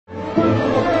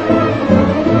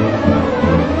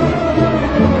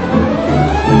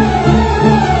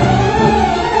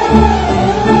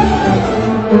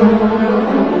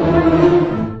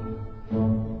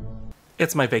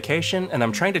It's my vacation, and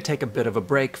I'm trying to take a bit of a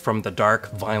break from the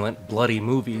dark, violent, bloody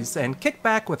movies and kick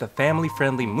back with a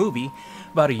family-friendly movie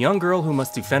about a young girl who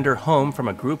must defend her home from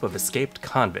a group of escaped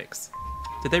convicts.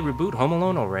 Did they reboot Home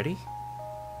Alone already?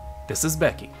 This is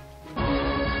Becky.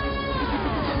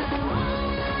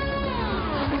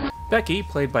 Becky,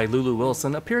 played by Lulu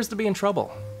Wilson, appears to be in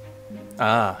trouble.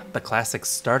 Ah, the classic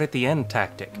start-at-the-end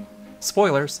tactic.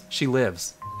 Spoilers, she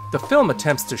lives. The film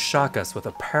attempts to shock us with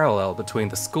a parallel between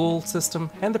the school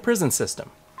system and the prison system.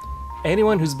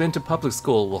 Anyone who's been to public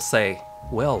school will say,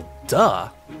 well, duh.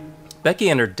 Becky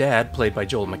and her dad, played by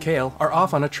McHale, are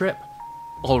off on a trip.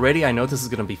 Already I know this is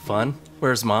going to be fun.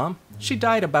 Where's Mom? She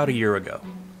died about a year ago.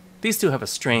 These two have a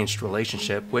strange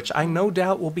relationship, which I no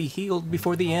doubt will be healed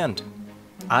before the end.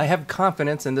 I have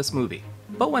confidence in this movie.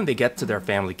 But when they get to their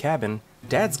family cabin,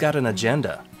 Dad's got an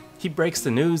agenda. He breaks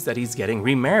the news that he's getting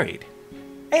remarried.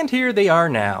 And here they are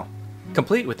now,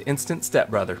 complete with instant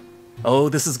stepbrother. Oh,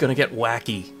 this is gonna get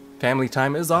wacky. Family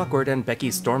time is awkward and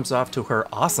Becky storms off to her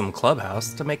awesome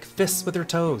clubhouse to make fists with her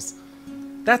toes.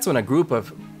 That's when a group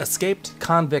of escaped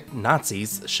convict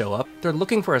Nazis show up. They're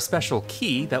looking for a special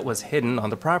key that was hidden on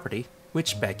the property,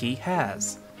 which Becky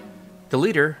has. The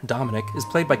leader, Dominic, is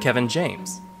played by Kevin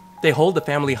James. They hold the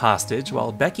family hostage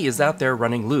while Becky is out there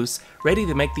running loose, ready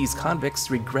to make these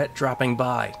convicts regret dropping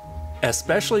by.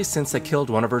 Especially since they killed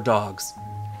one of her dogs.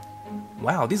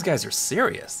 Wow, these guys are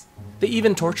serious. They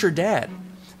even torture Dad.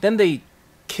 Then they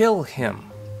kill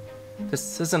him.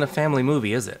 This isn't a family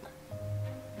movie, is it?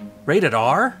 Rated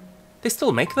R? They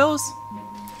still make those?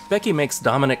 Becky makes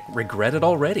Dominic regret it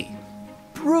already.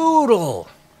 Brutal!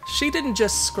 She didn't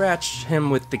just scratch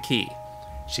him with the key.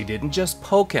 She didn't just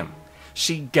poke him.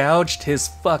 She gouged his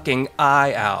fucking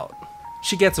eye out.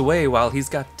 She gets away while he's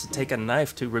got to take a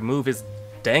knife to remove his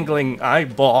dangling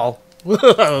eyeball.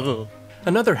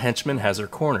 Another henchman has her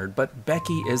cornered, but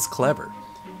Becky is clever.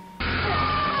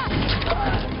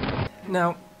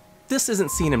 Now, this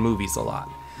isn't seen in movies a lot.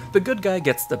 The good guy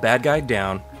gets the bad guy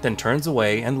down, then turns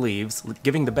away and leaves,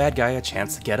 giving the bad guy a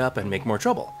chance to get up and make more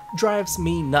trouble. Drives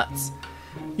me nuts.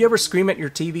 You ever scream at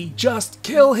your TV, "Just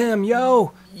kill him,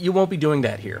 yo!" You won't be doing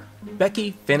that here.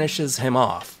 Becky finishes him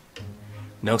off.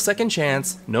 No second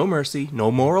chance, no mercy,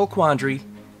 no moral quandary.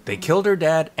 They killed her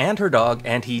dad and her dog,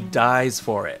 and he dies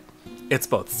for it. It's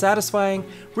both satisfying,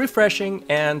 refreshing,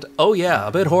 and, oh yeah,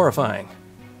 a bit horrifying.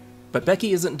 But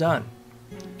Becky isn't done.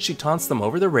 She taunts them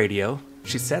over the radio,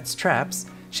 she sets traps,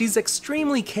 she's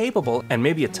extremely capable, and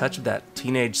maybe a touch of that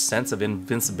teenage sense of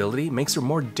invincibility makes her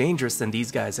more dangerous than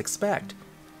these guys expect.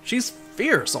 She's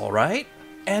fierce, alright?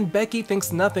 And Becky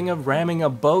thinks nothing of ramming a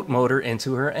boat motor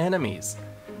into her enemies.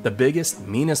 The biggest,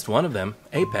 meanest one of them,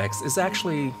 Apex, is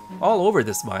actually all over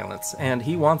this violence, and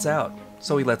he wants out,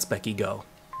 so he lets Becky go.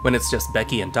 When it's just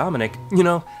Becky and Dominic, you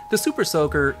know, the Super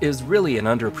Soaker is really an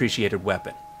underappreciated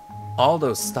weapon. All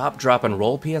those stop, drop, and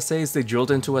roll PSAs they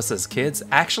drilled into us as kids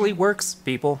actually works,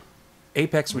 people.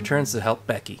 Apex returns to help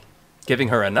Becky, giving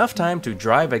her enough time to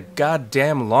drive a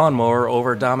goddamn lawnmower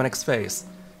over Dominic's face.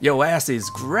 Yo ass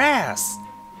is grass!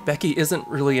 Becky isn't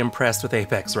really impressed with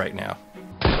Apex right now.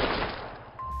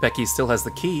 Becky still has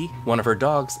the key, one of her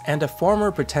dogs, and a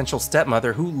former potential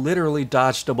stepmother who literally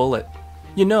dodged a bullet.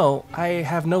 You know, I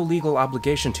have no legal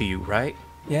obligation to you, right?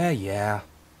 Yeah.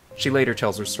 She later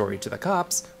tells her story to the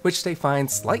cops, which they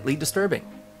find slightly disturbing.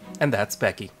 And that's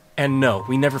Becky. And no,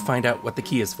 we never find out what the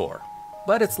key is for.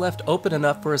 But it's left open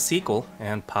enough for a sequel,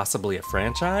 and possibly a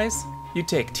franchise? You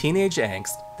take teenage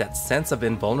angst, that sense of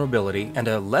invulnerability, and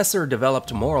a lesser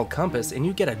developed moral compass, and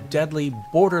you get a deadly,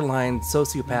 borderline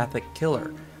sociopathic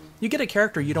killer. You get a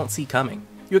character you don't see coming.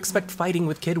 You expect fighting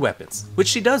with kid weapons, which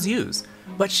she does use,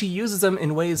 but she uses them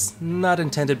in ways not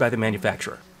intended by the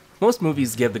manufacturer. Most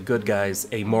movies give the good guys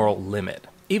a moral limit,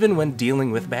 even when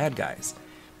dealing with bad guys.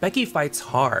 Becky fights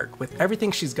hard with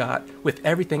everything she's got, with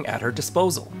everything at her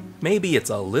disposal. Maybe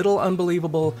it's a little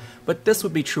unbelievable, but this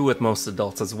would be true with most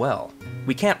adults as well.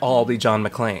 We can't all be John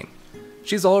McClane.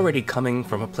 She's already coming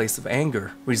from a place of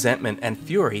anger, resentment, and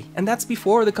fury, and that's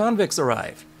before the convicts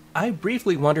arrive. I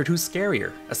briefly wondered who's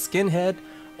scarier, a skinhead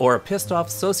or a pissed-off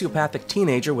sociopathic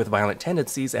teenager with violent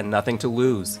tendencies and nothing to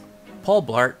lose. Paul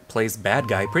Blart plays bad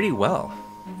guy pretty well.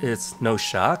 It's no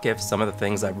shock if some of the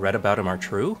things I've read about him are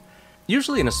true.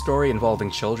 Usually in a story involving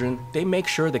children, they make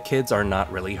sure the kids are not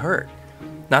really hurt.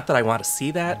 Not that I want to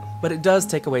see that, but it does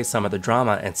take away some of the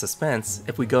drama and suspense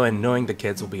if we go in knowing the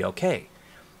kids will be okay.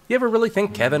 You ever really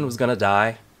think Kevin was gonna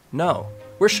die? No.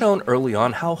 We're shown early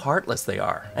on how heartless they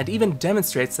are, and even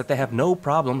demonstrates that they have no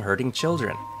problem hurting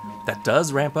children. That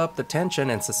does ramp up the tension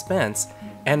and suspense,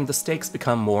 and the stakes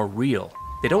become more real.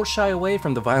 They don't shy away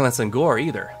from the violence and gore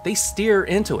either. They steer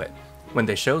into it. When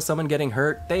they show someone getting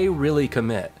hurt, they really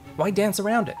commit. Why dance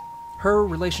around it? Her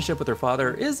relationship with her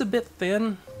father is a bit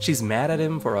thin. She's mad at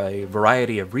him for a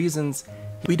variety of reasons.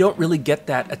 We don't really get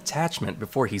that attachment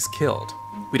before he's killed.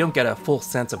 We don't get a full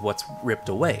sense of what's ripped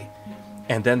away.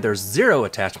 And then there's zero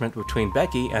attachment between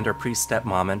Becky and her priest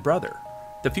stepmom and brother.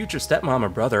 The future stepmom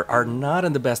and brother are not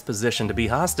in the best position to be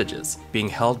hostages, being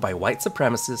held by white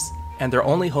supremacists, and their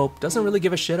only hope doesn't really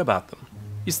give a shit about them.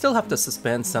 You still have to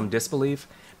suspend some disbelief,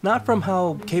 not from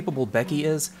how capable Becky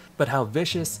is, but how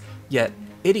vicious, yet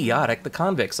idiotic the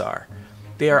convicts are.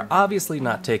 They are obviously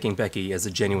not taking Becky as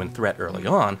a genuine threat early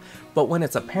on, but when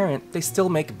it's apparent, they still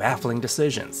make baffling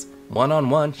decisions.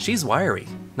 One-on-one, she's wiry.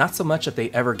 Not so much if they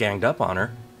ever ganged up on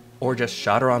her, or just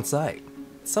shot her on sight.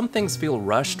 Some things feel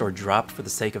rushed or dropped for the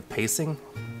sake of pacing,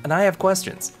 and I have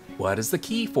questions. What is the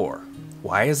key for?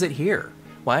 Why is it here?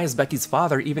 Why is Becky's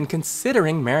father even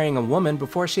considering marrying a woman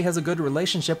before she has a good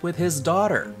relationship with his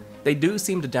daughter? They do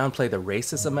seem to downplay the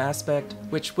racism aspect,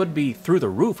 which would be through the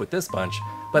roof with this bunch,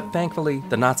 but thankfully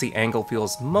the Nazi angle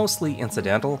feels mostly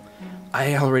incidental.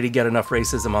 I already get enough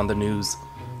racism on the news.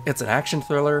 It's an action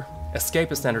thriller,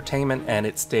 escapist entertainment, and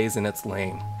it stays in its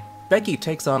lane. Becky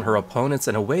takes on her opponents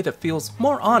in a way that feels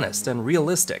more honest and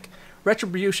realistic.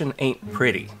 Retribution ain't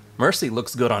pretty. Mercy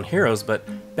looks good on heroes, but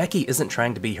Becky isn't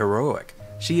trying to be heroic.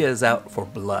 She is out for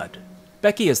blood.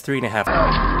 Becky is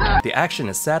 3.5. The action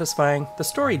is satisfying, the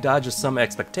story dodges some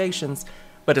expectations,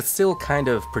 but it's still kind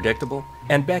of predictable,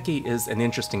 and Becky is an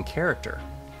interesting character.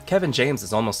 Kevin James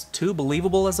is almost too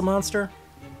believable as a monster,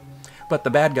 but the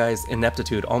bad guy's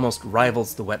ineptitude almost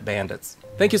rivals the wet bandits.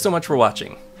 Thank you so much for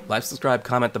watching. Like, subscribe,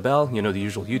 comment the bell, you know the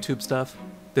usual YouTube stuff.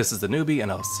 This is theNewBee,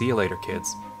 and I'll see you later,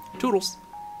 kids. Toodles!